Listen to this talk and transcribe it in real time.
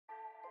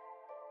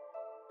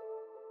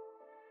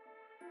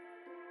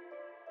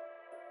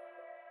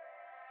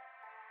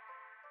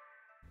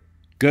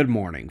Good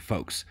morning,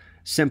 folks.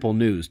 Simple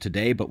news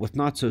today, but with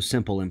not so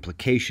simple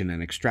implication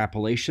and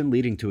extrapolation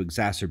leading to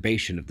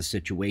exacerbation of the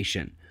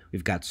situation.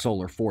 We've got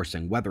solar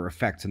forcing, weather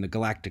effects, and the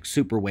galactic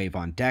superwave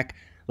on deck.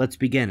 Let's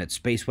begin at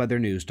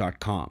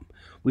spaceweathernews.com.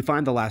 We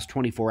find the last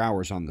 24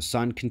 hours on the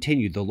Sun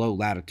continued the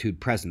low-latitude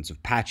presence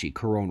of patchy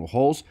coronal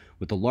holes,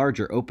 with the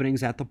larger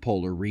openings at the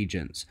polar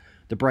regions.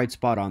 The bright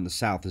spot on the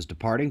south is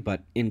departing,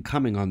 but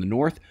incoming on the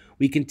north,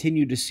 we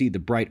continue to see the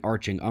bright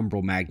arching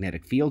umbral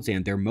magnetic fields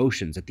and their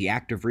motions at the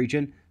active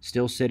region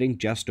still sitting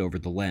just over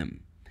the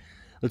limb.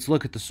 Let's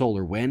look at the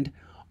solar wind.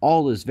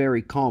 All is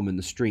very calm in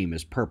the stream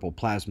as purple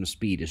plasma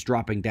speed is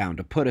dropping down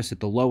to put us at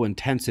the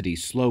low-intensity,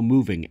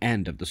 slow-moving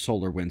end of the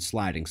solar wind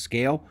sliding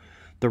scale.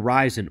 The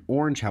rise in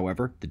orange,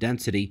 however, the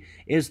density,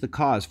 is the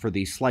cause for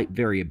the slight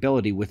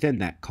variability within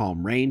that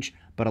calm range,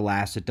 but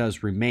alas, it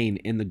does remain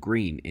in the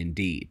green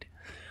indeed.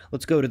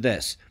 Let's go to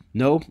this.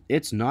 No,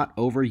 it's not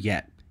over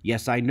yet.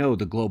 Yes, I know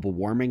the global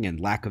warming and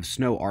lack of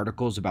snow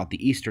articles about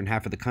the eastern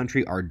half of the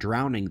country are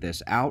drowning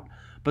this out,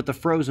 but the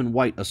frozen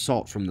white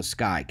assault from the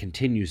sky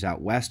continues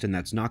out west, and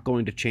that's not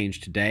going to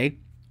change today,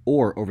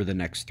 or over the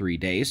next 3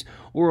 days,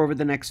 or over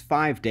the next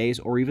 5 days,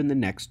 or even the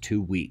next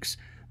 2 weeks.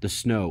 The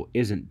snow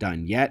isn't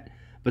done yet,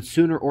 but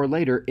sooner or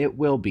later it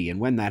will be, and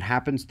when that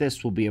happens,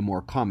 this will be a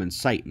more common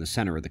sight in the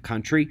center of the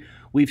country.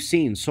 We've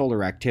seen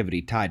solar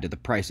activity tied to the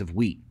price of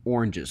wheat,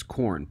 oranges,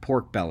 corn,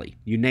 pork belly,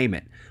 you name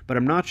it, but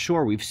I'm not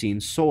sure we've seen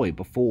soy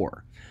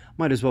before.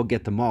 Might as well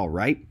get them all,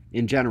 right?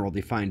 In general, they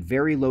find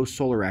very low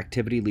solar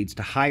activity leads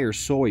to higher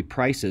soy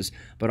prices,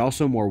 but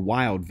also more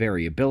wild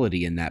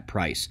variability in that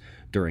price.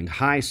 During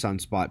high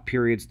sunspot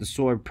periods, the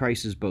soy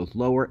price is both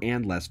lower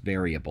and less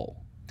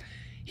variable.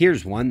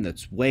 Here's one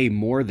that's way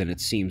more than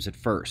it seems at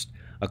first.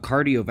 A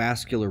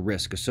cardiovascular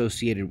risk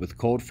associated with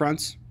cold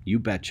fronts? You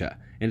betcha.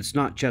 And it's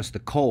not just the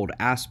cold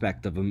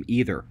aspect of them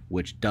either,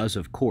 which does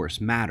of course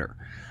matter.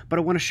 But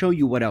I want to show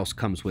you what else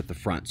comes with the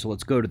front. So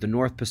let's go to the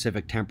North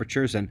Pacific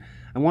temperatures, and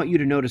I want you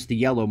to notice the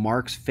yellow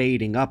marks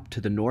fading up to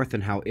the north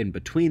and how in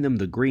between them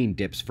the green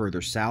dips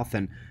further south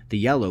and the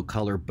yellow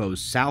color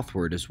bows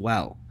southward as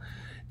well.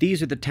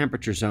 These are the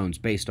temperature zones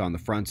based on the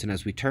fronts, and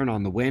as we turn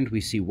on the wind,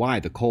 we see why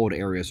the cold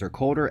areas are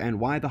colder and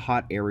why the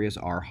hot areas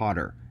are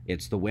hotter.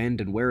 It's the wind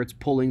and where it's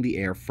pulling the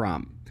air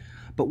from.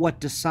 But what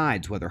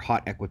decides whether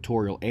hot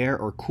equatorial air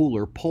or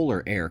cooler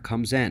polar air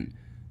comes in?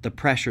 The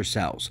pressure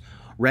cells.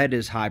 Red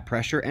is high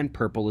pressure and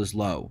purple is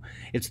low.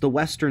 It's the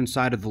western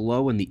side of the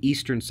low and the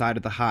eastern side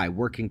of the high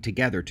working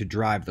together to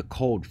drive the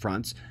cold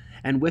fronts.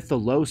 And with the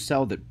low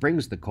cell that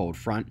brings the cold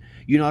front,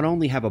 you not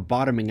only have a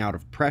bottoming out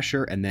of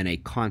pressure and then a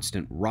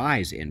constant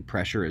rise in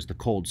pressure as the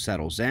cold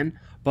settles in,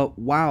 but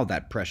while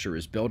that pressure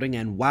is building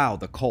and while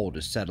the cold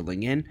is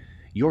settling in,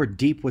 you're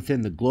deep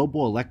within the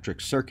global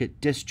electric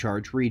circuit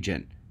discharge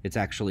region. It's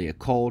actually a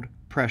cold,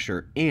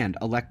 pressure, and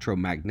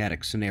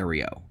electromagnetic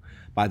scenario.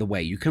 By the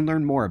way, you can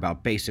learn more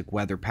about basic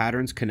weather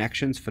patterns,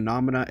 connections,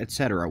 phenomena,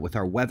 etc. with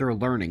our Weather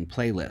Learning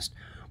playlist.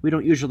 We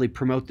don't usually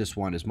promote this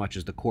one as much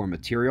as the core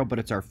material, but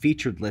it's our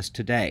featured list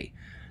today.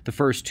 The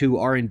first two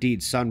are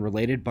indeed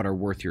sun-related, but are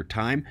worth your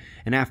time,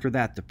 and after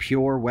that, the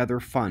pure weather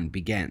fun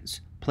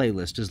begins.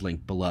 Playlist is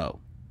linked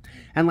below.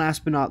 And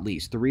last but not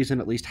least, the reason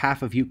at least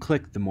half of you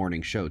clicked the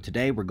morning show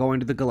today, we're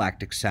going to the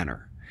Galactic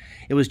Center.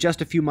 It was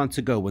just a few months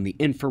ago when the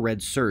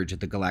infrared surge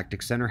at the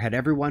Galactic Center had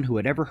everyone who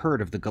had ever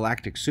heard of the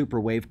galactic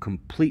superwave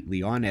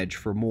completely on edge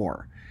for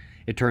more.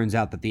 It turns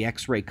out that the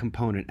X-ray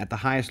component at the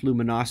highest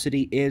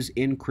luminosity is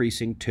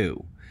increasing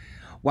too.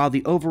 While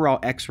the overall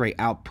X-ray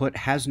output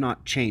has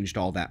not changed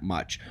all that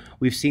much,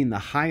 we've seen the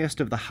highest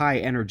of the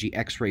high-energy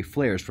X-ray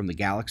flares from the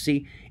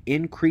galaxy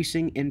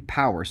increasing in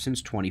power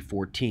since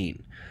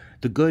 2014.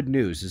 The good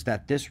news is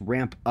that this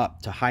ramp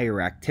up to higher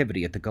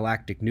activity at the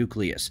galactic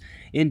nucleus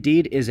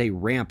indeed is a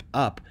ramp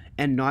up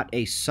and not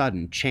a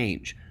sudden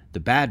change. The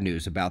bad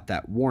news about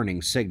that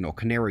warning signal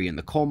canary in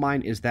the coal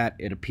mine is that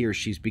it appears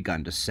she's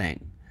begun to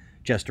sing.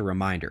 Just a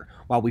reminder,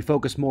 while we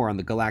focus more on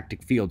the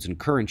galactic fields and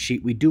current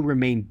sheet, we do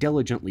remain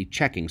diligently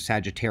checking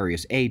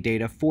Sagittarius A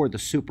data for the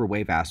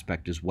superwave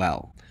aspect as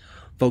well.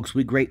 Folks,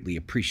 we greatly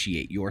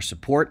appreciate your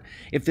support.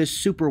 If this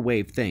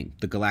superwave thing,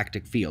 the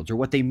galactic fields, or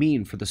what they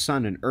mean for the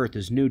sun and earth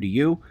is new to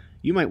you,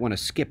 you might want to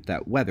skip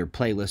that weather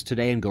playlist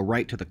today and go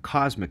right to the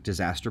cosmic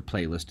disaster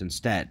playlist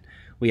instead.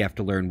 We have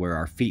to learn where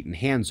our feet and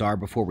hands are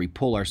before we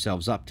pull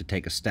ourselves up to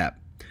take a step.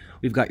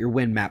 We've got your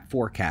wind map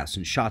forecasts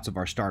and shots of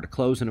our star to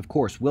close, and of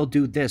course, we'll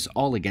do this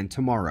all again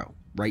tomorrow,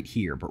 right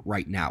here, but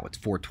right now it's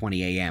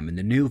 4:20 a.m. in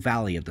the new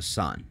Valley of the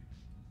Sun.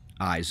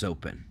 Eyes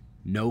open,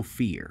 no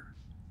fear.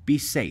 Be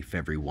safe,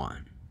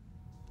 everyone.